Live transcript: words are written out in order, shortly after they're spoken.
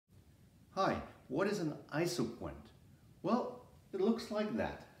Hi, what is an isoquant? Well, it looks like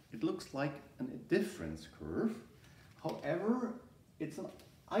that. It looks like a difference curve. However, it's an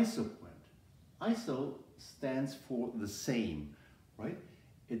isoquant. Iso stands for the same, right?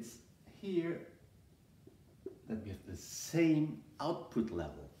 It's here that we have the same output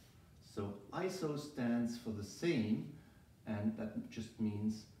level. So iso stands for the same, and that just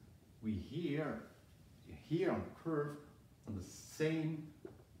means we here on the curve on the same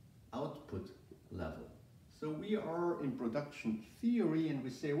output level. So we are in production theory and we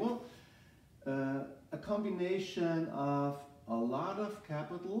say, well, a combination of a lot of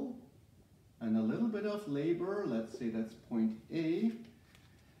capital and a little bit of labor, let's say that's point A,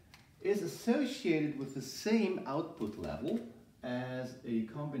 is associated with the same output level as a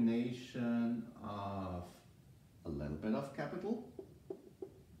combination of a little bit of capital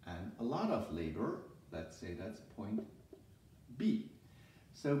and a lot of labor, let's say that's point B.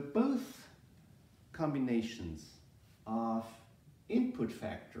 So both combinations of input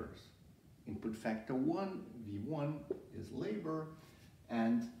factors, input factor 1, V1 is labor,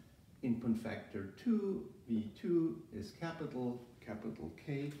 and input factor 2, V2 is capital, capital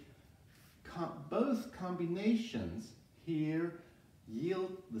K. Both combinations here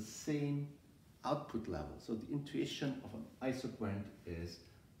yield the same output level. So the intuition of an isoquant is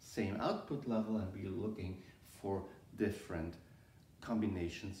same output level, and we're looking for different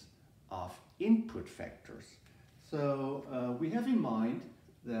combinations of input factors. So we have in mind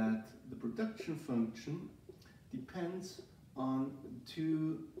that the production function depends on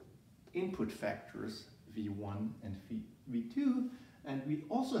two input factors, V1 and V2, and we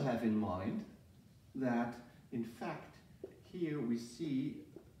also have in mind that in fact here we see,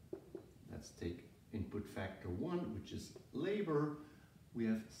 let's take input factor 1, which is labor, we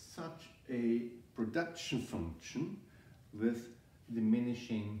have such a production function with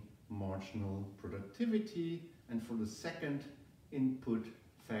diminishing marginal productivity, and for the second input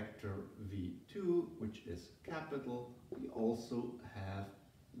factor V2, which is capital, we also have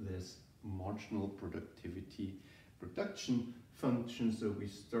this marginal productivity production function. So we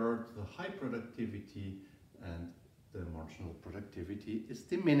start the high productivity and the marginal productivity is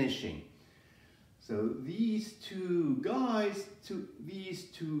diminishing. So these two guys, these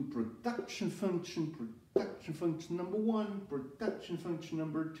two production function number 1, production function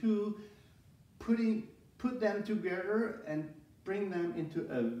number 2, put them together and bring them into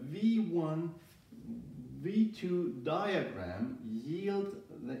a V1, V2 diagram, yield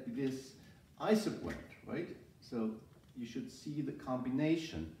this isoquant, right? So you should see the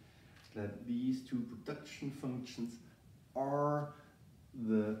combination that these two production functions are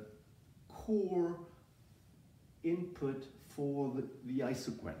the core input for the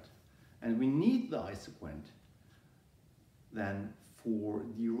isoquant. And we need the isoquant then for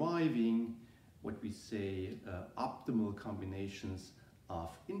deriving what we say optimal combinations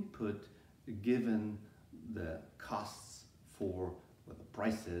of input given the costs for, or the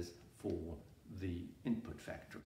prices for the input factor.